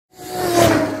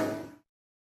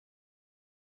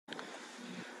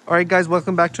Alright guys,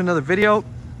 welcome back to another video.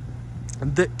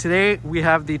 Today we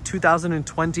have the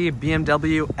 2020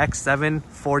 BMW X7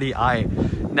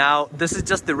 40i. Now this is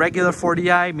just the regular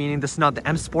 40i, meaning this is not the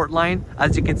M Sport line.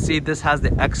 As you can see, this has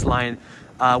the X line,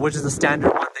 which is the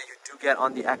standard one that you do get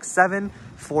on the X7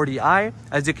 40i.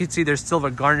 As you can see, there's silver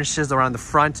garnishes around the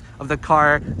front of the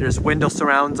car. There's window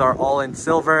surrounds are all in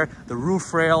silver, the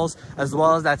roof rails, as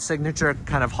well as that signature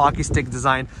kind of hockey stick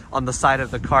design on the side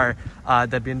of the car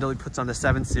that BMW puts on the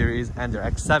 7 Series and their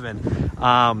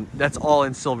X7. That's all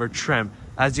in silver trim.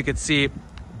 As you can see,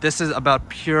 this is about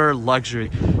pure luxury,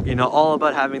 you know, all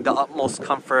about having the utmost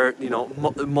comfort, you know,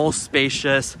 most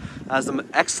spacious, has an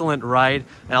excellent ride.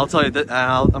 And I'll tell you that,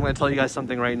 I'm going to tell you guys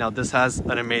something right now. This has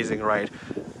an amazing ride.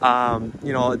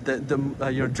 You know,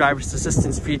 your driver's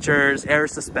assistance features, air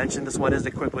suspension. This one is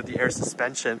equipped with the air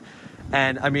suspension.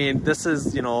 And I mean, this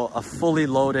is, you know, a fully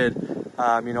loaded,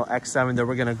 you know, X7 that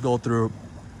we're going to go through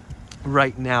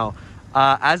right now.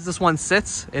 As this one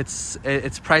sits,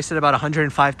 it's priced at about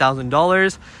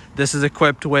 $105,000. This is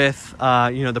equipped with,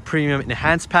 you know, the premium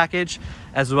enhanced package,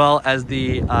 as well as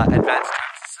the advanced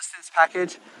driver's assistance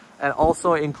package, and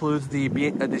also includes the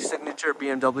signature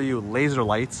BMW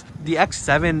Laserlights. The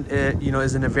X7, you know,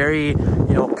 is in a very,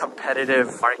 you know,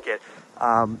 competitive market.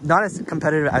 Not as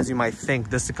competitive as you might think.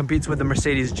 This competes with the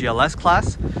Mercedes GLS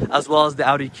class, as well as the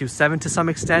Audi Q7 to some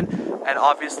extent, and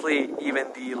obviously even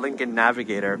the Lincoln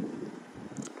Navigator.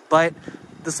 But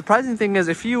the surprising thing is,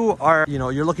 if you are, you know,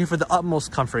 you're looking for the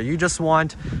utmost comfort, you just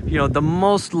want, you know, the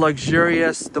most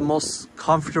luxurious, the most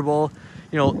comfortable,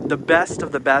 you know, the best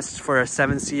of the best for a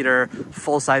 7-seater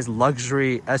full-size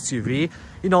luxury SUV.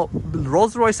 You know,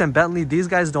 Rolls-Royce and Bentley, these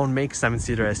guys don't make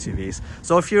 7-seater SUVs.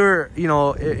 So if you're, you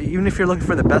know, even if you're looking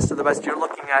for the best of the best, you're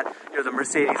looking at, you know, the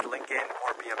Mercedes, Lincoln,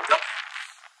 or BMW.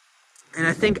 And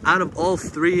I think out of all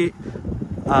three,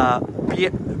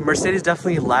 Mercedes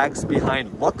definitely lags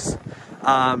behind looks.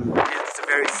 Mercedes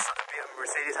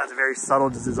has a very subtle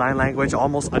design language,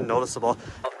 almost unnoticeable.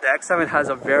 The X7 has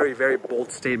a very, very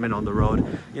bold statement on the road.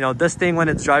 You know, this thing, when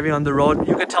it's driving on the road,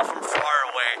 you can tell from far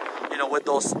away, you know, with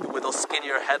those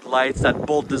skinnier headlights, that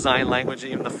bold design language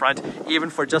in the front,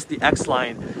 even for just the X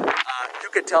line, you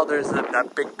could tell there's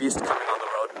that big beast coming on the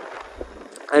road.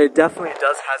 And it definitely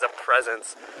does has a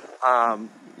presence,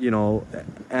 you know,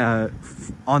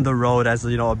 on the road as,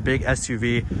 you know, a big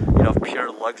SUV, you know,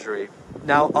 pure luxury.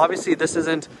 Now, obviously, this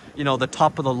isn't, you know, the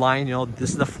top of the line. You know,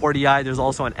 this is the 40i. There's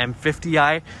also an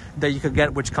M50i that you could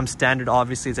get, which comes standard.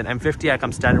 Obviously, it's an M50i,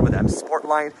 comes standard with M Sport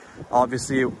line,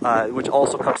 obviously, which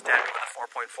also comes standard with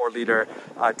a 4.4-liter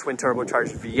twin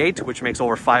turbocharged V8, which makes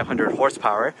over 500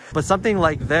 horsepower. But something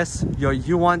like this, you know,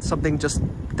 you want something just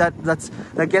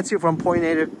that gets you from point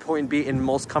A to point B in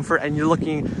most comfort, and you're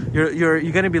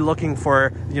going to be looking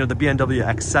for, you know, the BMW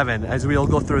X7. As we'll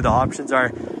go through, the options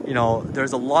are, you know,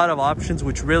 there's a lot of options,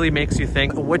 which really makes you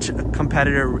think which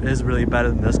competitor is really better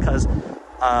than this. Because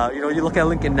you know, you look at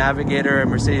Lincoln Navigator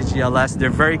and Mercedes GLS, they're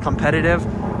very competitive,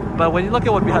 but when you look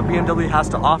at what BMW has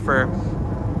to offer,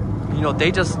 you know,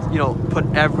 they just, you know, put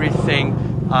everything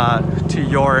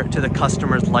to the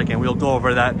customer's liking. We'll go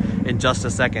over that in just a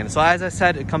second. So as I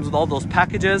said, it comes with all those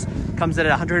packages. Comes in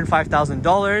at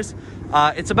 $105,000.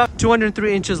 It's about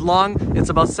 203 inches long. It's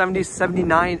about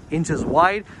 79 inches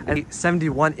wide and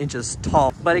 71 inches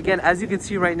tall. But again, as you can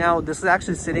see right now, this is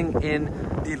actually sitting in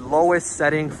the lowest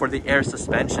setting for the air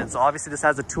suspension. So obviously this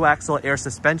has a 2-axle air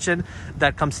suspension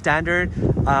that comes standard.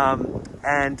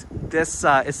 And this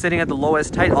is sitting at the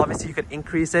lowest height. Obviously you could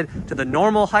increase it to the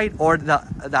normal height or the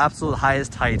absolute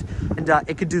highest height. And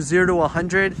it could do 0 to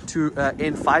 100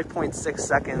 in 5.6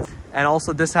 seconds. And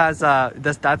also this has,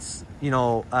 that's you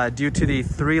know, due to the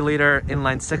 3-liter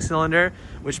inline 6-cylinder,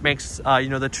 which makes, you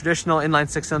know, the traditional inline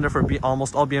 6-cylinder for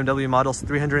almost all BMW models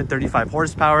 335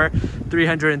 horsepower,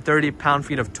 330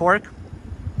 pound-feet of torque.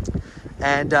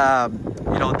 And,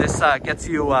 you know, this gets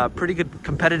you pretty good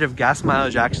competitive gas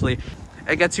mileage, actually.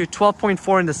 It gets you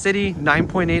 12.4 in the city,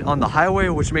 9.8 on the highway,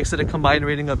 which makes it a combined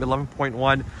rating of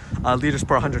 11.1 liters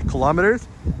per 100 kilometers,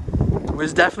 which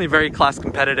is definitely very class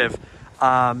competitive.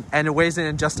 And it weighs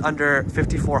in just under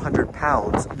 5,400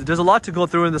 pounds. There's a lot to go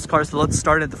through in this car, so let's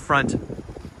start at the front.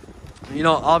 You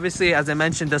know, obviously, as I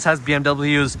mentioned, this has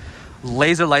BMW's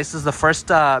laser lights. This is the first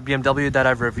BMW that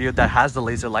I've reviewed that has the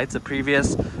laser lights. The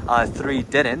previous 3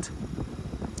 didn't.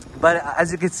 But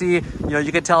as you can see, you know,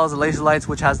 you can tell as the laser lights,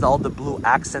 which has all the blue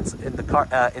accents in the car,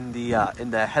 in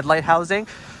the headlight housing.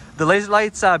 The laser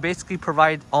lights basically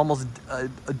provide almost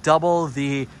double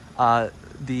the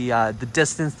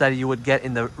distance that you would get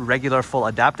in the regular full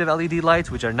adaptive LED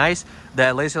lights, which are nice.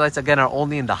 The laser lights again are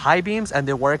only in the high beams, and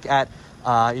they work at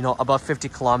you know, about 50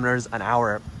 kilometers an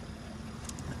hour.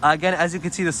 Again, as you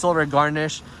can see, the silver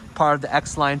garnish, part of the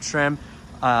X-Line trim.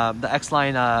 The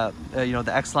X-Line,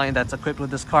 the X-Line that's equipped with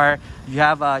this car. You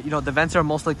have, the vents are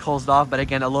mostly closed off, but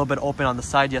again, a little bit open on the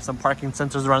side. You have some parking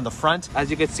sensors around the front. As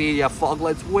you can see, you have fog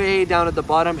lights way down at the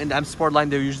bottom. In the M Sport line,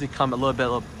 they usually come a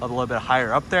little bit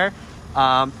higher up there.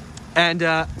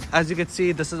 As you can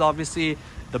see, this is obviously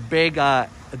the big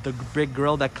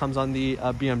grille that comes on the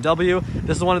BMW.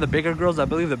 This is one of the bigger grills. I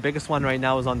believe the biggest one right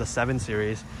now is on the 7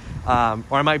 Series. Or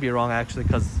I might be wrong, actually,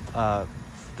 because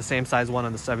the same size one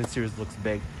on the 7 Series looks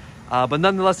big. But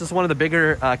nonetheless, it's one of the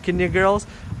bigger kidney grills.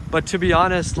 But to be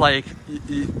honest, like,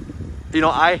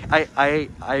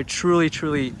 I truly,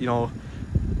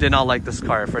 did not like this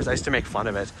car at first. I used to make fun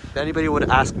of it. If anybody would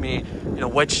ask me,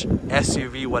 which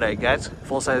SUV would I get,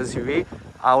 full-size SUV,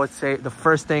 I would say the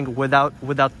first thing, without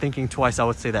thinking twice, I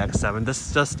would say the X7. This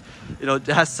is just, it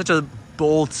has such a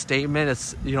bold statement.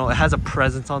 It's, it has a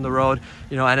presence on the road,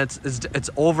 and it's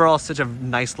overall such a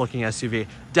nice looking SUV.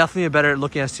 Definitely a better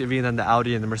looking SUV than the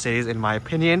Audi and the Mercedes, in my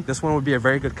opinion. This one would be a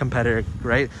very good competitor,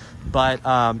 right? But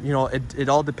it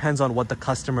all depends on what the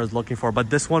customer is looking for. But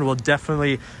this one will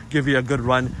definitely give you a good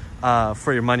run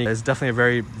for your money. It's definitely a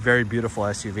very, very beautiful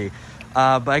SUV.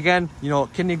 But again,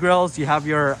 kidney grills, you have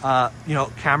your,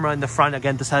 camera in the front.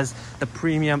 Again, this has the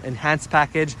premium enhanced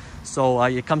package. So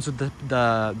it comes with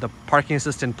the Parking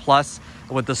Assistant Plus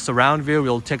with the surround view.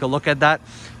 We'll take a look at that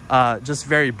just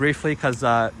very briefly because,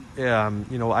 I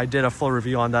did a full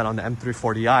review on that on the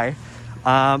M340i.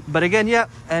 But again, yeah,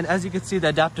 and as you can see, the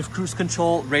adaptive cruise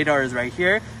control radar is right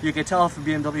here. You can tell if a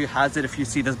BMW has it if you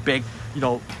see this big,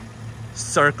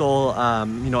 circle,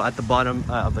 at the bottom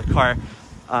of the car.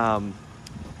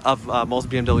 Of most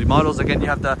BMW models. Again, you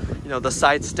have the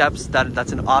side steps.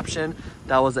 That's an option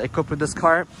that was equipped with this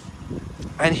car.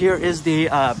 And here is the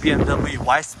BMW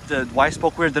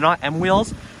Y-spoke wheels. They're not M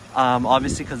wheels,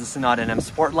 obviously, because this is not an M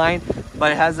Sport line,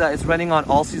 but it has it's running on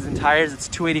all-season tires. It's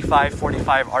 285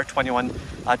 45 R21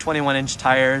 21-inch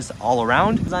tires all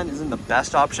around. Design isn't the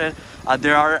best option.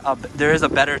 There is a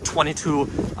better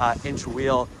 22-inch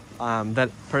wheel that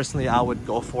personally I would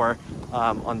go for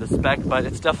on the spec, but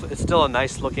it's still a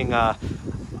nice looking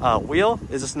wheel.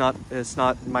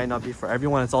 Might not be for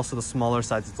everyone. It's also the smaller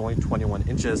size. It's only 21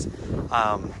 inches.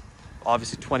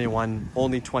 Obviously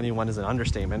only 21 is an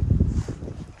understatement.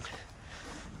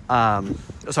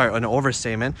 Sorry, an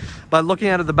overstatement. But looking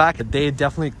at the back, they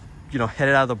definitely hit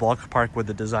it out of the ballpark with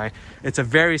the design. It's a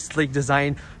very sleek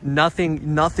design.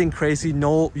 Nothing crazy.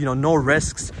 No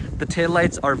risks. The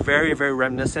taillights are very, very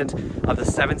reminiscent of the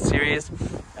 7 Series,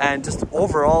 and just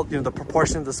overall, the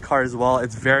proportion of this car as well.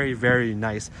 It's very, very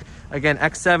nice. Again,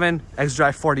 X7,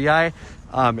 xDrive40i,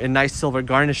 in nice silver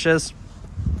garnishes.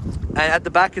 And at the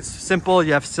back, it's simple.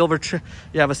 You have a silver trim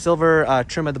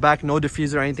at the back, no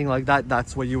diffuser or anything like that.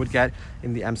 That's what you would get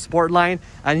in the M Sport line.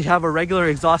 And you have a regular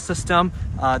exhaust system.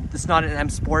 It's not an M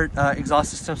Sport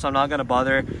exhaust system, so I'm not going to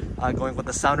bother going with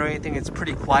the sound or anything. It's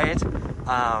pretty quiet,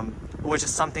 which is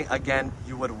something, again,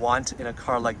 you would want in a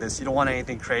car like this. You don't want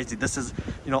anything crazy. This is,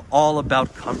 all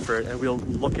about comfort, and we'll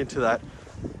look into that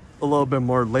a little bit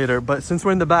more later. But since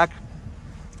we're in the back,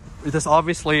 this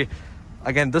obviously,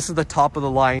 again, this is the top of the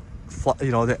line,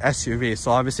 the SUV.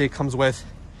 So obviously it comes with,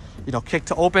 kick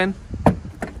to open.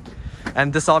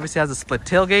 And this obviously has a split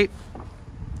tailgate,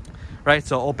 right?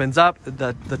 So it opens up,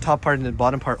 the top part and the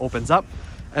bottom part opens up,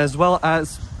 as well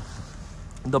as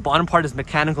the bottom part is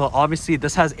mechanical. Obviously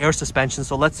this has air suspension.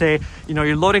 So let's say,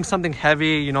 you're loading something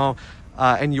heavy,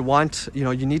 and you want,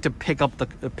 you need to pick up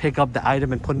the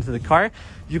item and put it into the car.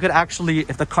 You could actually,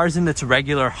 if the car's in its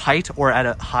regular height or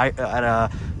at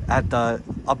the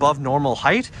above normal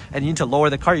height, and you need to lower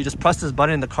the car, you just press this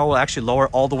button and the car will actually lower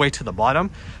all the way to the bottom,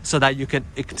 so that it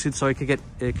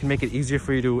can make it easier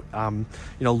for you to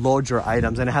load your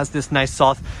items. And it has this nice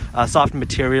soft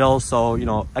material. So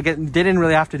again, they didn't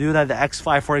really have to do that. The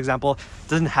X5, for example,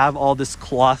 doesn't have all this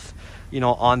cloth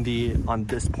on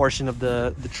this portion of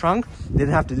the trunk. They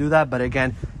didn't have to do that, but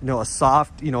again, a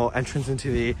soft entrance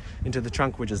into the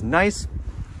trunk, which is nice.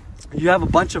 You have a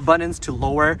bunch of buttons to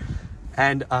lower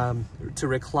and to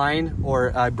recline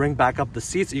or bring back up the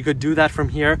seats. You could do that from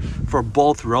here for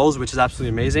both rows, which is absolutely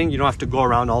amazing. You don't have to go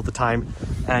around all the time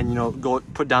and go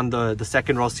put down the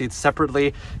second row seats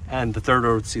separately and the third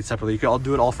row seats separately. You can all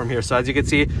do it all from here. So as you can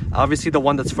see, obviously the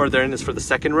one that's further in is for the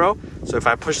second row. So if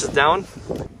I push this down,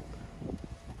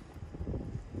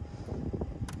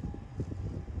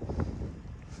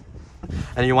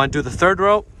 and you want to do the third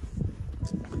row,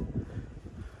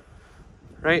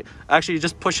 right? Actually, you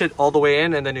just push it all the way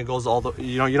in, and then it goes all the,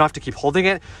 you don't have to keep holding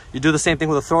it. You do the same thing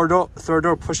with the third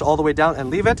row, push it all the way down and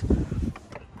leave it.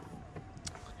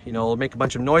 You know, make a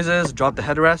bunch of noises, drop the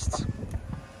headrests.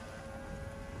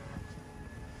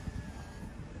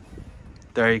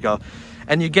 There you go.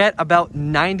 And you get about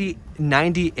 90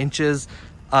 inches,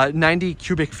 90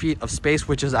 cubic feet of space,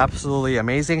 which is absolutely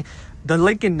amazing. The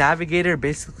Lincoln Navigator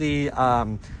basically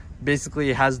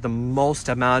has the most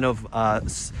amount of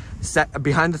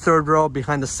behind the third row,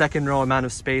 behind the second row amount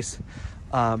of space,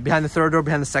 behind the third row,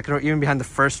 behind the second row, even behind the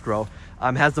first row.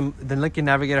 The Lincoln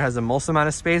Navigator has the most amount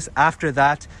of space. After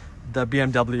that, the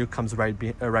BMW comes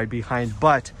right behind.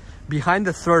 But behind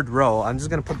the third row, I'm just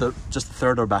gonna put the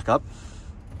third row back up.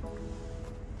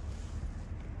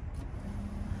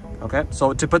 Okay,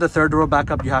 so to put the third row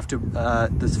back up, you have to,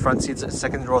 this front seats,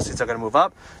 second row seats are going to move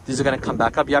up. These are going to come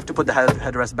back up. You have to put the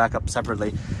headrest back up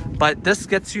separately. But this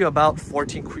gets you about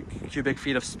 14 cubic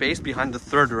feet of space behind the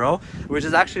third row, which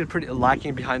is actually pretty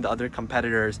lacking behind the other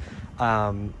competitors.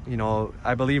 You know,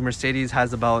 I believe Mercedes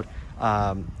has about,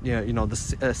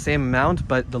 the same amount,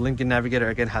 but the Lincoln Navigator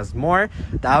again has more.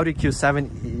 The Audi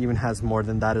Q7 even has more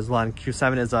than that as well, and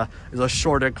Q7 is a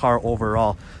shorter car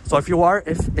overall. So if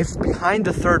behind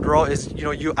the third row is, you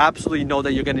know, you absolutely know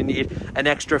that you're going to need an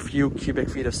extra few cubic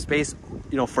feet of space,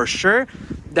 you know, for sure,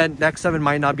 then the X7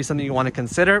 might not be something you want to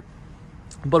consider.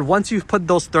 But once you've put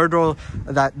those third row,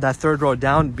 that third row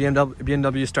down,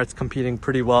 BMW starts competing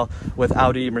pretty well with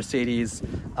Audi, Mercedes,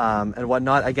 and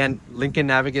whatnot. Again, Lincoln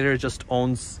Navigator just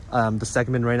owns the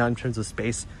segment right now in terms of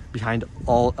space behind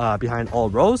all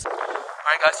rows. All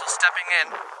right, guys. So stepping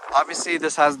in, obviously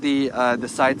this has the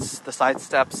side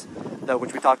steps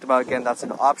which we talked about. Again, that's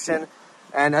an option.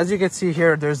 And as you can see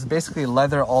here, there's basically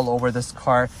leather all over this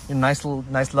car. Nice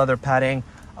leather padding.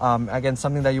 Again,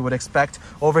 something that you would expect.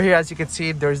 Over here, as you can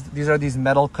see, these are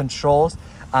metal controls.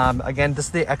 Again, this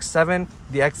is the X7.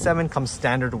 The X7 comes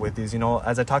standard with these. You know,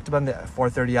 as I talked about in the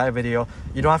 430i video,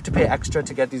 you don't have to pay extra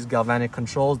to get these galvanic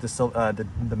controls, the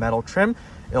metal trim.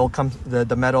 It'll come,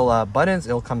 the metal buttons,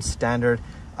 it'll come standard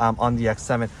on the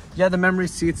X7. Yeah, the memory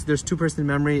seats, there's 2-person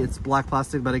memory. It's black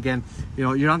plastic, but again, you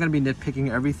know, you're not going to be nitpicking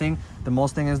everything. The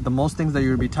most things that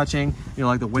you're going to be touching, you know,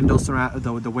 like the window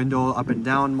the window up and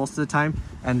down most of the time,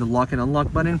 and the lock and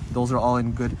unlock button, those are all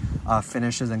in good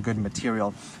finishes and good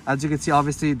material. As you can see,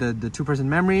 obviously the 2-person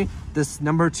memory, this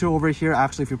number 2 over here,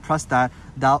 actually if you press that,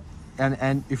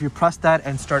 and if you press that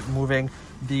and start moving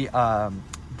the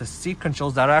seat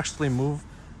controls, that actually move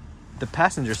the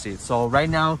passenger seat. So right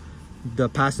now, the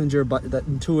passenger, but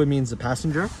that 2 means the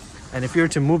passenger. And if you were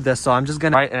to move this, so I'm just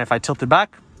gonna, right, and if I tilt it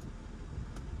back,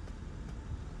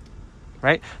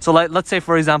 right? So let's say,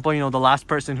 for example, you know, the last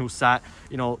person who sat,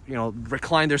 you know,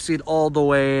 reclined their seat all the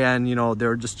way, and, you know,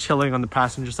 they're just chilling on the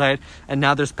passenger side, and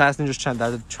now there's passengers that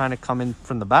are trying to come in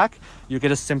from the back. You could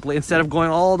just simply, instead of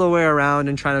going all the way around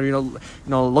and trying to, you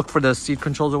know, look for the seat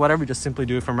controls or whatever, just simply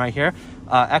do it from right here.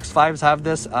 X5s have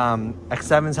this,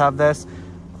 X7s have this.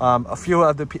 A few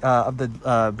of the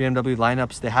BMW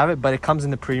lineups, they have it, but it comes in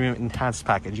the premium enhanced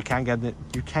package. You can't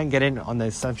get it on the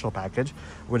essential package,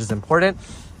 which is important.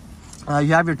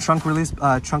 You have your trunk release,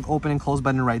 trunk open and close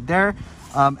button right there,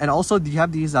 and also you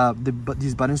have these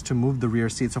buttons to move the rear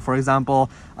seat. So for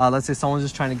example, let's say someone's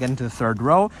just trying to get into the third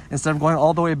row, instead of going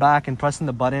all the way back and pressing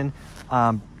the button,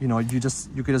 you know, you could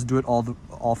just do it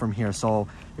all from here. So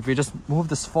if you just move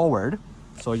this forward,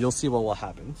 so you'll see what will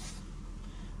happen.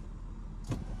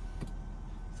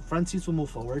 Front seats will move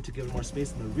forward to give it more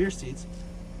space, and the rear seats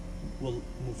will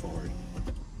move forward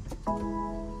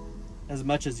as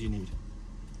much as you need.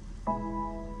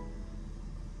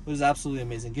 It is absolutely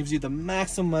amazing. Gives you the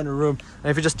maximum amount of room.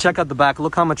 And if you just check out the back,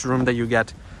 look how much room that you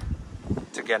get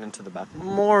to get into the back.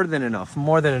 More than enough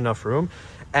room.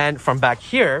 And from back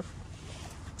here,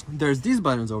 there's these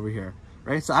buttons over here,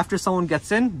 right? So after someone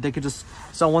gets in,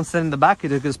 someone sitting in the back, they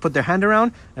could just put their hand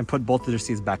around and put both of their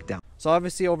seats back down. So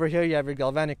obviously over here you have your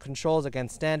galvanic controls, again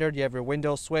standard. You have your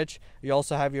window switch. You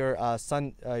also have your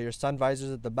sun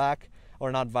visors at the back,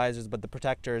 or not visors, but the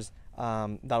protectors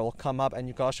that will come up, and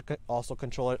you can also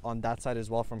control it on that side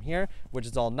as well from here, which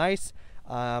is all nice.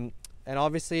 And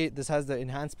obviously this has the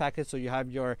enhanced package, so you have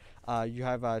your a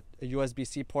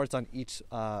USB-C ports on each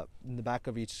in the back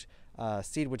of each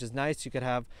seat, which is nice. You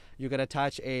could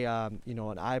attach a you know,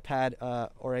 an iPad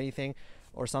or anything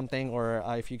or something, or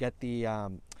if you get the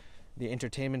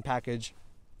entertainment package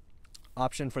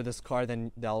option for this car,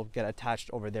 then they'll get attached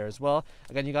over there as well.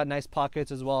 Again, you got nice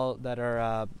pockets as well that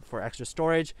are for extra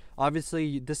storage.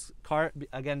 Obviously this car,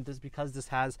 again, because this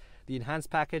has the enhanced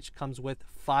package, comes with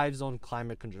 5-zone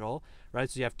climate control, right?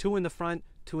 So you have 2 in the front,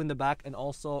 2 in the back, and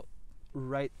also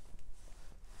right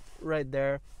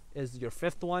there is your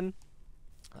 5th one.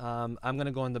 I'm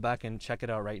gonna go in the back and check it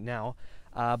out right now.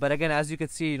 But again, as you can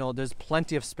see, there's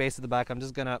plenty of space at the back. I'm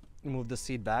just gonna move the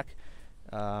seat back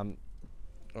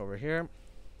over here.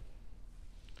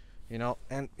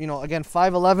 And again,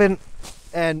 5'11",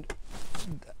 and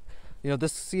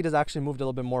this seat is actually moved a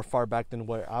little bit more far back than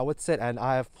where I would sit, and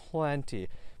I have plenty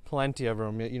of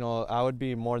room. I would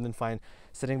be more than fine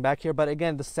sitting back here. But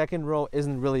again, the second row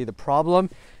isn't really the problem.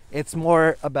 It's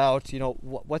more about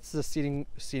what's the seating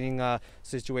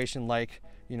situation like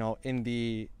in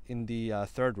the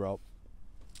third row.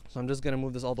 So I'm just gonna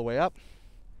move this all the way up.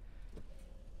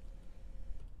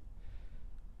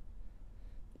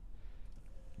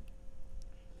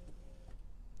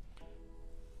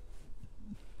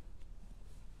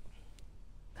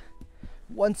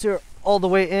 Once you're all the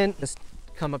way in, just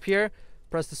come up here,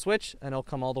 press the switch, and it'll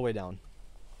come all the way down.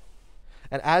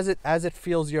 And as it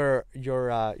feels your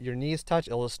knees touch,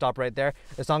 it'll stop right there.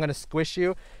 It's not going to squish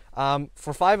you.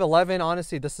 For 5'11",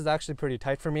 honestly, this is actually pretty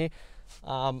tight for me.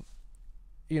 I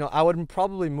would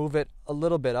probably move it a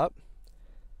little bit up.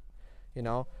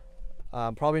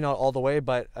 Probably not all the way,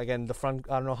 but again, the front,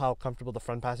 I don't know how comfortable the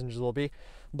front passengers will be,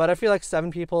 but I feel like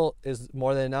 7 people is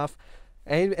more than enough.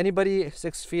 Anybody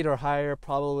 6 feet or higher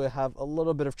probably have a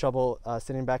little bit of trouble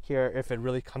sitting back here if it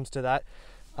really comes to that.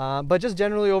 But just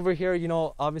generally over here,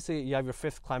 obviously you have your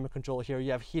 5th climate control here.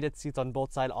 You have heated seats on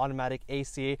both sides, automatic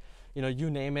AC, you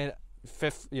name it. The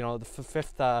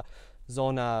 5th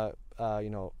zone,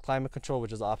 climate control,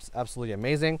 which is absolutely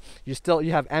amazing. You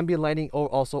have ambient lighting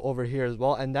also over here as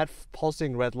well, and that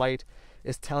pulsing red light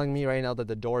is telling me right now that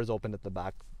the door is open at the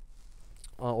back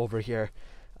over here.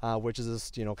 Which is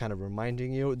just kind of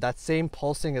reminding you that same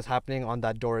pulsing is happening on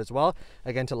that door as well,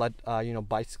 again to let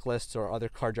bicyclists or other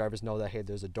car drivers know that, hey,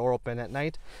 there's a door open at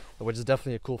night, which is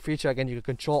definitely a cool feature. Again, you can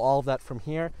control all of that from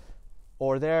here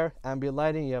or there. Ambient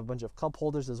lighting, you have a bunch of cup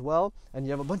holders as well, and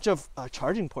you have a bunch of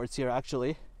charging ports here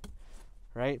actually,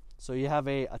 right? So you have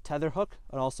a tether hook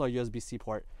and also a USB-C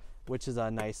port, which is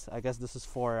nice. I guess this is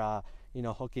for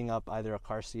hooking up either a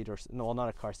car seat or no, not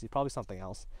a car seat, probably something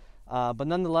else. But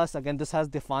nonetheless, again, this has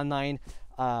the Fineline,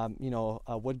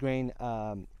 wood grain,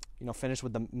 finish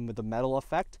with the metal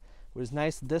effect, which is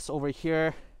nice. This over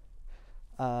here,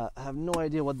 I have no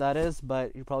idea what that is,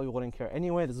 but you probably wouldn't care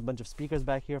anyway. There's a bunch of speakers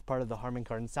back here, part of the Harman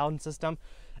Kardon sound system,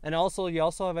 and also you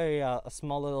also have a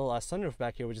small little sunroof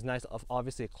back here, which is nice.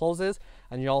 Obviously, it closes,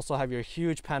 and you also have your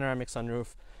huge panoramic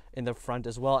sunroof in the front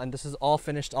as well. And this is all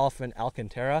finished off in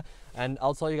Alcantara. And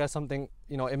I'll tell you guys something.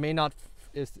 It may not.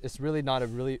 It's really not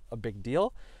a big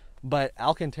deal, but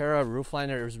Alcantara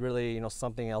roofliner is really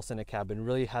something else in a cabin.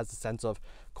 Really has a sense of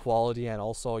quality and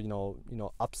also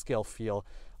upscale feel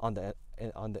on the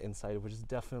inside, which is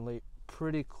definitely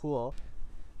pretty cool.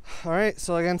 All right,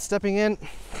 so again, stepping in.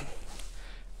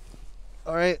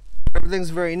 All right,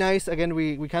 everything's very nice. Again,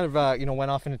 we kind of went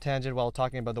off in a tangent while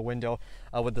talking about the window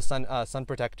with the sun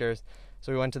protectors.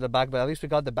 So we went to the back, but at least we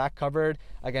got the back covered.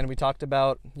 Again, we talked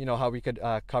about how we could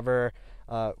cover.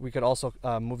 We could also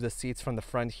move the seats from the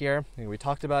front here. We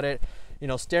talked about it.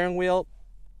 Steering wheel,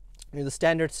 the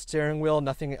standard steering wheel,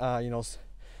 nothing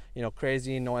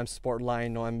crazy. No M Sport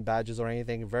line, no M badges or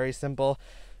anything. Very simple,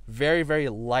 very very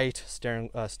light steering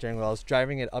wheel. I was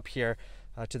driving it up here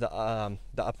to the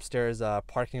upstairs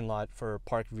parking lot for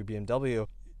Parkview BMW.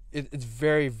 It's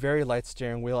very very light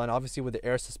steering wheel, and obviously with the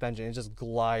air suspension, it just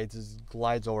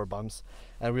glides over bumps,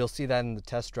 and we'll see that in the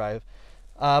test drive.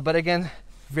 But again,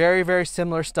 very very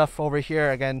similar stuff over here.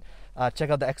 Again, check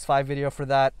out the X5 video for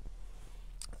that.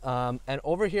 And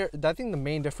over here, I think the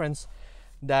main difference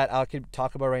that I could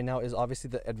talk about right now is obviously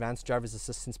the advanced driver's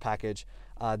assistance package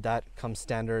that comes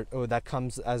standard, or that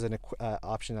comes as an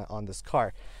option on this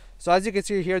car. So as you can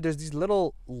see here, there's these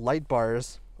little light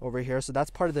bars over here, so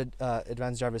that's part of the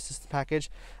advanced driver assistance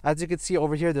package. As you can see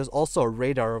over here, there's also a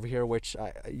radar over here, which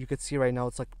you could see right now,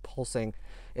 it's like pulsing.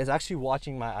 It's actually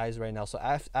watching my eyes right now. So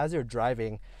as you're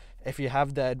driving, if you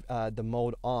have the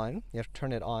mode on, you have to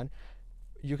turn it on.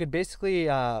 You could basically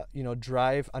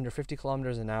drive under 50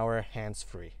 kilometers an hour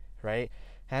hands-free, right?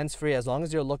 Hands-free, as long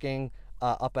as you're looking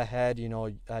up ahead,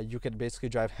 you could basically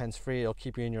drive hands-free. It'll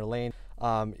keep you in your lane.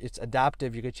 It's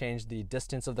adaptive. You could change the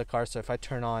distance of the car. So if I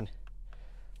turn on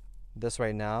this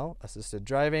right now, assisted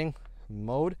driving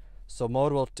mode, so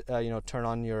mode will turn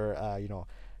on your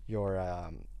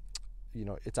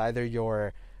it's either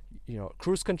your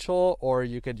cruise control, or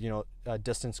you could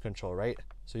distance control, right?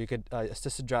 So you could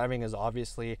assisted driving is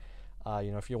obviously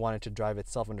if you wanted to drive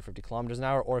itself under 50 kilometers an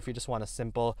hour, or if you just want a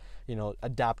simple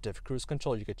adaptive cruise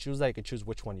control, you could choose that. You could choose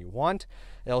which one you want.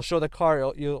 It'll show the car.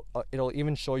 It'll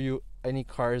even show you any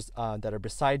cars that are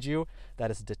beside you that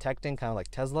is detecting, kind of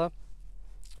like Tesla,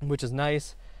 which is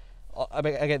nice. I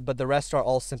mean, again, but the rest are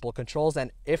all simple controls.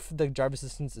 And if the driver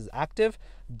assistance is active,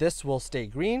 this will stay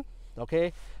green,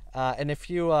 okay? And if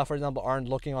you, for example, aren't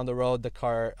looking on the road, the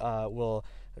car will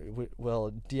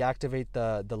deactivate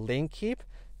the lane keep,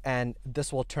 and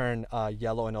this will turn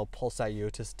yellow, and it'll pulse at you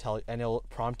to tell, and it'll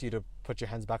prompt you to put your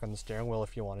hands back on the steering wheel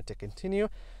if you wanted to continue.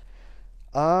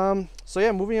 So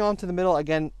yeah, moving on to the middle,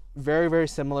 again, very, very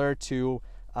similar to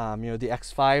you know, the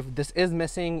X5. This is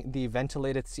missing the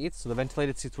ventilated seats, so the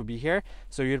ventilated seats would be here.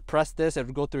 So you'd press this, it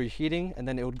would go through your heating, and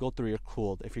then it would go through your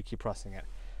cooled if you keep pressing it.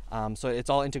 So it's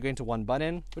all integrated into one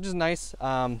button, which is nice.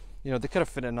 You know, they could have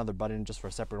fit another button just for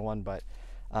a separate one, but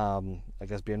I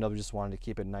guess BMW just wanted to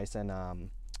keep it nice and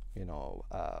you know,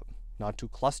 not too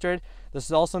clustered. This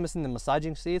is also missing the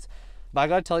massaging seats. But I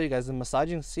gotta tell you guys, the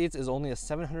massaging seats is only a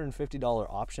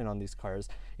 $750 option on these cars.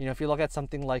 You know, if you look at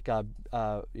something like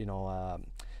you know,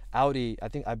 Audi,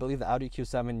 I believe the Audi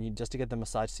Q7, just to get the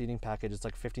massage seating package, it's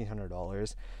like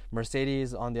 $1,500.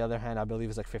 Mercedes, on the other hand, I believe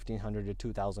is like $1,500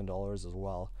 to $2,000 as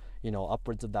well. You know,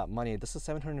 upwards of that money. This is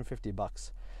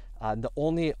 $750.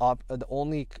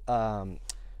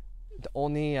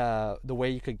 The way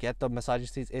you could get the massaging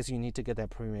seats is you need to get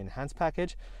that premium enhanced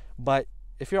package. But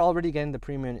if you're already getting the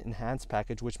premium enhanced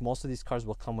package, which most of these cars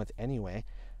will come with anyway,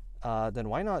 then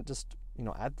why not just, you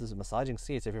know, add this massaging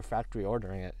seats if you're factory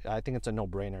ordering it? I think it's a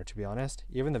no-brainer, to be honest.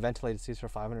 Even the ventilated seats for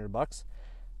 $500,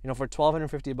 you know, for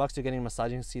 $1,250 you're getting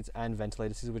massaging seats and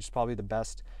ventilated seats, which is probably the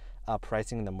best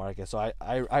pricing in the market. So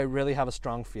I really have a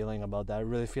strong feeling about that. I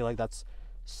really feel like that's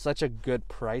such a good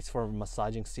price for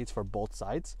massaging seats for both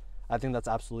sides. I think that's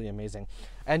absolutely amazing.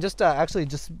 And just actually,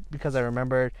 just because I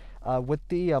remembered, with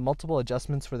the multiple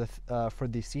adjustments for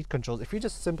the seat controls, if you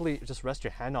just simply rest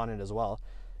your hand on it as well,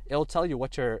 it'll tell you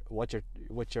what you're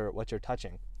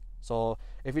touching. So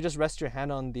if you just rest your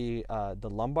hand on the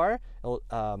lumbar, it'll,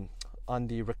 on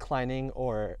the reclining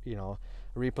or, you know,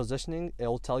 repositioning,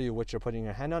 it'll tell you what you're putting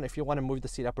your hand on. If you want to move the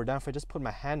seat up or down, if I just put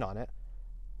my hand on it,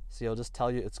 see, it'll just tell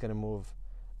you it's gonna move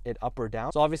it up or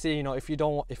down. So obviously, you know, if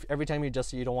every time you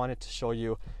adjust it, you don't want it to show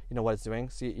you, you know, what it's doing.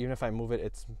 See, even if I move it,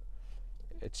 it's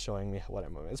showing me what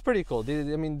I'm moving. It's pretty cool.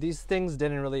 I mean, these things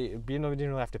BMW didn't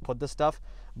really have to put this stuff,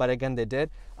 but again, they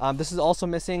did. This is also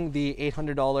missing the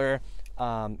 $800,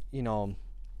 you know,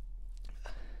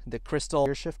 the crystal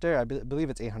gear shifter. I believe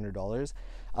it's $800.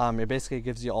 It basically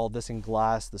gives you all this in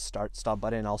glass, the stop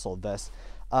button, and also this.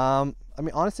 I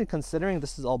mean, honestly, considering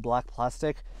this is all black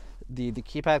plastic, the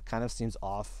keypad kind of seems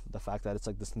off. The fact that it's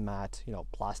like this matte, you know,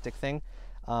 plastic thing.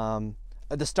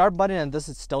 The start button and this,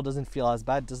 it still doesn't feel as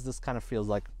bad. This kind of feels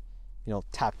like, you know,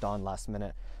 tacked on last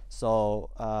minute. So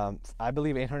I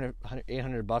believe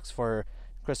 $800 for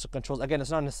crystal controls. Again,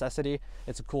 it's not a necessity.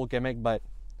 It's a cool gimmick, but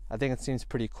I think it seems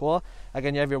pretty cool.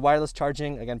 Again, you have your wireless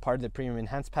charging. Again, part of the premium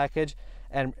enhanced package.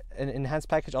 And an enhanced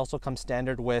package also comes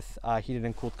standard with heated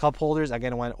and cooled cup holders.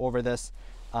 Again, I went over this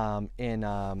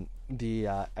in the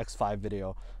X5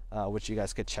 video, which you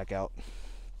guys could check out,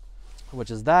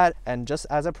 which is that. And just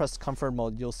as I press comfort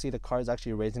mode, you'll see the car is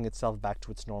actually raising itself back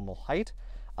to its normal height.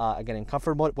 Again, in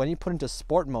comfort mode, when you put into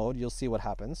sport mode, you'll see what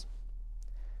happens.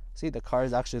 See, the car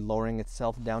is actually lowering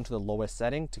itself down to the lowest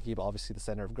setting to keep obviously the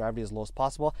center of gravity as low as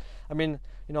possible. I mean,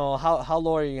 you know, how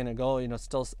low are you gonna go? You know, it's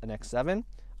still an X7,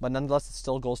 but nonetheless, it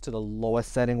still goes to the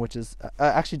lowest setting, which is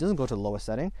actually doesn't go to the lowest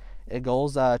setting. It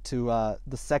goes to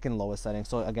the second lowest setting.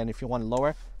 So again, if you want to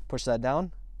lower, push that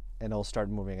down, and it'll start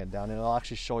moving it down, and it'll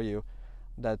actually show you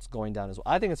that's going down as well.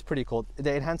 I think it's pretty cool.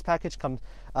 The enhanced package comes,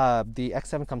 the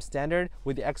X7 comes standard.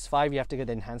 With the X5, you have to get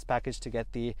the enhanced package to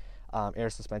get the air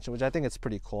suspension, which I think it's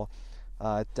pretty cool.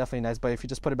 Definitely nice, but if you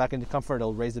just put it back into comfort,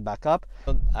 it'll raise it back up.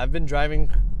 I've been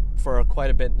driving for quite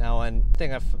a bit now, and the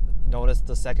thing I've noticed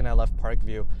the second I left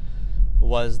Parkview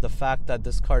was the fact that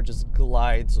this car just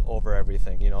glides over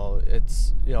everything. You know,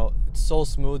 it's so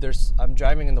smooth. I'm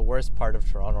driving in the worst part of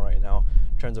Toronto right now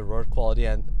in terms of road quality,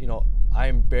 and you know,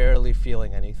 I'm barely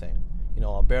feeling anything. You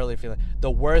know, I'm barely feeling.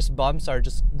 The worst bumps are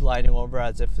just gliding over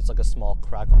as if it's like a small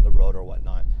crack on the road or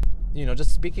whatnot. You know,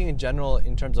 just speaking in general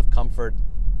in terms of comfort,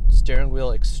 steering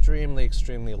wheel extremely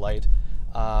light.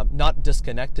 Not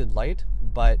disconnected light,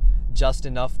 but just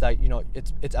enough that, you know,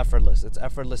 it's effortless. It's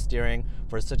effortless steering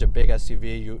for such a big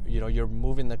SUV. You know, you're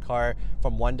moving the car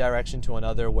from one direction to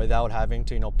another without having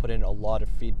to, you know, put in a lot of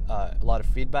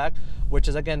feedback, which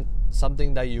is again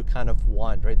something that you kind of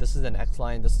want, right? This is an X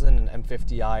line. This isn't an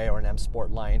M50i or an M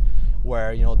Sport line,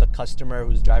 where, you know, the customer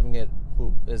who's driving it,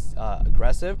 who is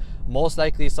aggressive, most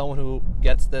likely someone who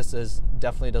gets this is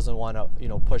definitely doesn't want to, you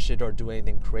know, push it or do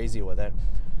anything crazy with it.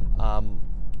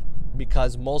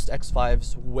 Because most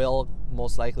X5s will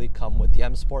most likely come with the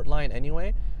M Sport line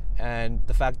anyway, and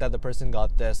the fact that the person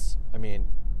got this, I mean,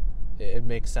 it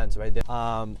makes sense, right?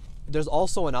 There's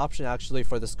also an option actually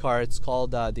for this car. It's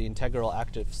called the integral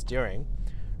active steering,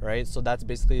 right? So that's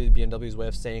basically BMW's way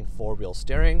of saying four-wheel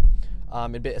steering.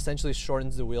 It essentially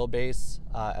shortens the wheelbase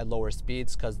at lower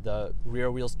speeds because the rear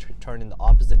wheels turn in the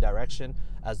opposite direction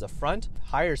as the front.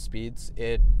 Higher speeds,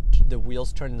 the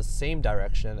wheels turn in the same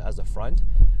direction as the front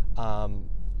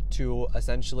to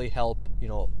essentially help, you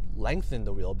know, lengthen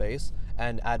the wheelbase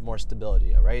and add more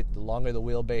stability, right? The longer the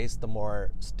wheelbase, the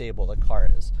more stable the car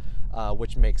is,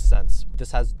 which makes sense.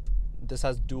 This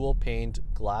has dual paned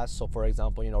glass. So for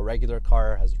example, you know, regular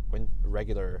car has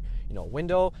regular, you know,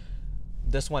 window.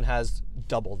 This one has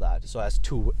double that, so it has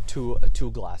two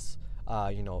glass,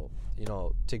 you know,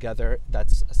 together.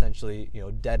 That's essentially, you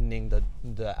know, deadening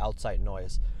the outside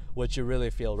noise, which you really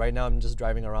feel. Right now, I'm just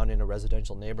driving around in a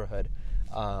residential neighborhood,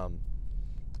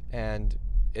 and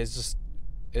it's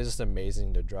just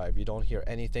amazing to drive. You don't hear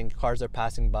anything. Cars are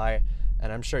passing by,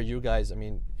 and I'm sure you guys, I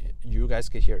mean, you guys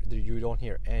could hear. You don't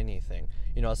hear anything,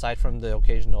 you know, aside from the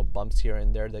occasional bumps here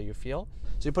and there that you feel.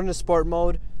 So you put in a sport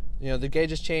mode. You know, the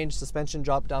gauges changed, suspension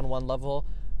dropped down one level.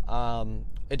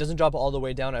 It doesn't drop all the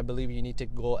way down. I believe you need to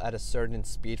go at a certain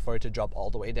speed for it to drop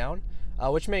all the way down,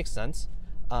 which makes sense.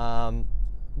 But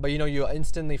you know, you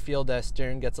instantly feel the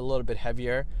steering gets a little bit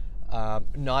heavier.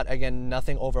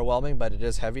 Nothing overwhelming, but it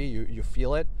is heavy. You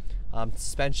feel it.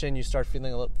 Suspension, you start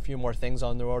feeling a few more things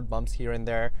on the road, bumps here and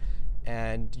there.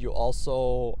 And you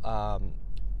also,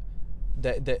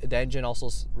 the engine also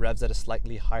revs at a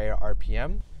slightly higher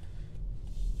RPM.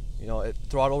 You know,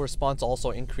 throttle response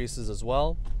also increases as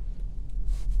well.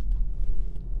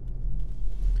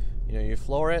 You know, you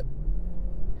floor it.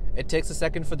 It takes a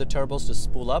second for the turbos to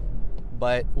spool up,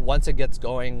 but once it gets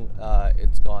going,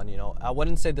 it's gone. You know, I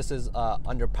wouldn't say this is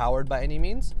underpowered by any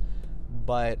means,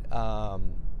 but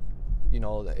you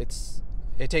know, it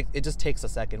just takes a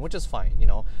second, which is fine. You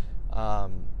know,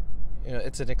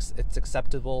 it's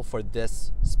acceptable for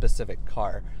this specific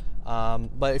car.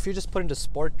 But if you just put into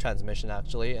sport transmission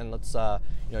actually, and let's you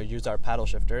know, use our paddle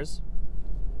shifters,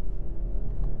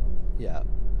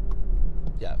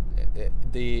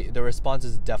 the response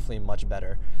is definitely much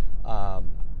better.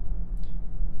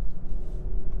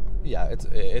 Yeah,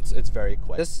 it's very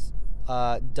quick. This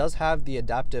does have the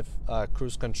adaptive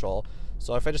cruise control.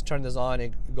 So if I just turn this on,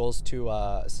 it goes to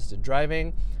assisted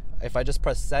driving. If I just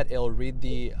press set, it'll read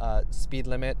the speed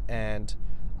limit, and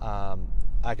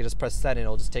I could just press set and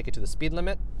it'll just take it to the speed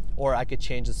limit, or I could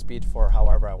change the speed for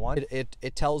however I want.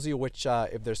 It tells you which,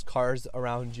 if there's cars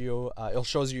around you, it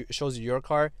shows you your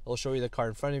car, it'll show you the car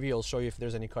in front of you, it'll show you if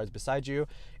there's any cars beside you.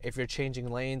 If you're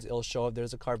changing lanes, it'll show if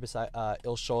there's a car beside,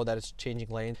 it'll show that it's changing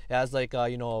lanes. It has like,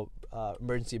 you know,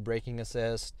 emergency braking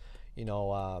assist, you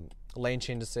know, lane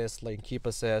change assist, lane keep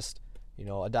assist, you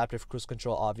know, adaptive cruise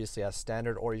control obviously as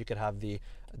standard, or you could have the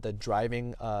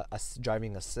driving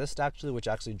assist actually, which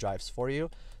actually drives for you.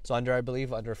 So I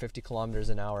believe under 50 kilometers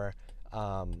an hour,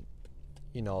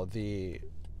 you know, the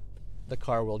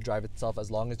car will drive itself as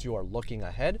long as you are looking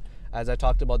ahead. As I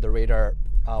talked about, the radar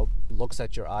looks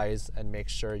at your eyes and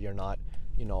makes sure you're not,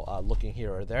 you know, looking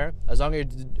here or there. As long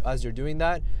as you're doing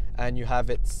that and you have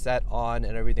it set on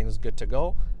and everything's good to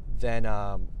go, then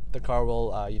the car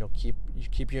will, you know,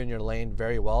 keep you in your lane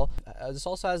very well. This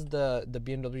also has the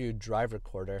BMW Drive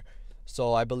Recorder.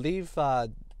 So I believe, I'm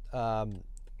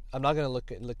not going to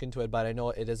look into it, but I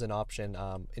know it is an option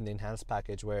in the enhanced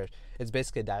package, where it's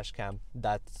basically a dash cam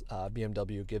that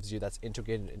BMW gives you that's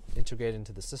integrated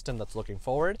into the system that's looking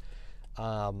forward,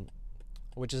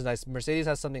 which is nice. Mercedes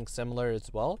has something similar as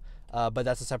well, but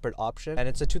that's a separate option. And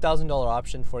it's a $2,000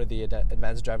 option for the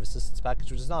advanced driver assistance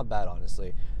package, which is not bad,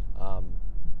 honestly.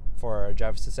 For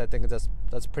driver assist, I think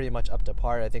that's pretty much up to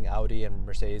par. I think Audi and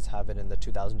Mercedes have it in the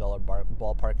 $2,000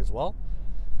 ballpark as well.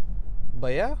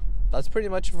 But yeah, that's pretty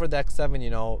much for the X7.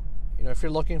 You know, if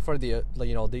you're looking for the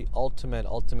the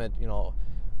ultimate, you know,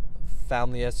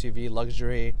 family SUV,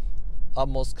 luxury,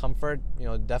 utmost comfort, you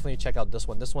know, definitely check out this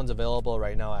one. This one's available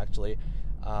right now actually.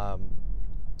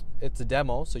 It's a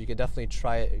demo, so you can definitely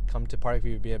try it. Come to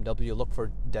Parkview BMW, look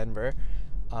for Denver.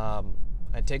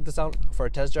 And take this out for a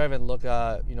test drive and look,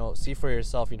 you know, see for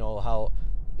yourself, you know, how,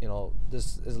 you know,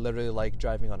 this is literally like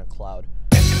driving on a cloud.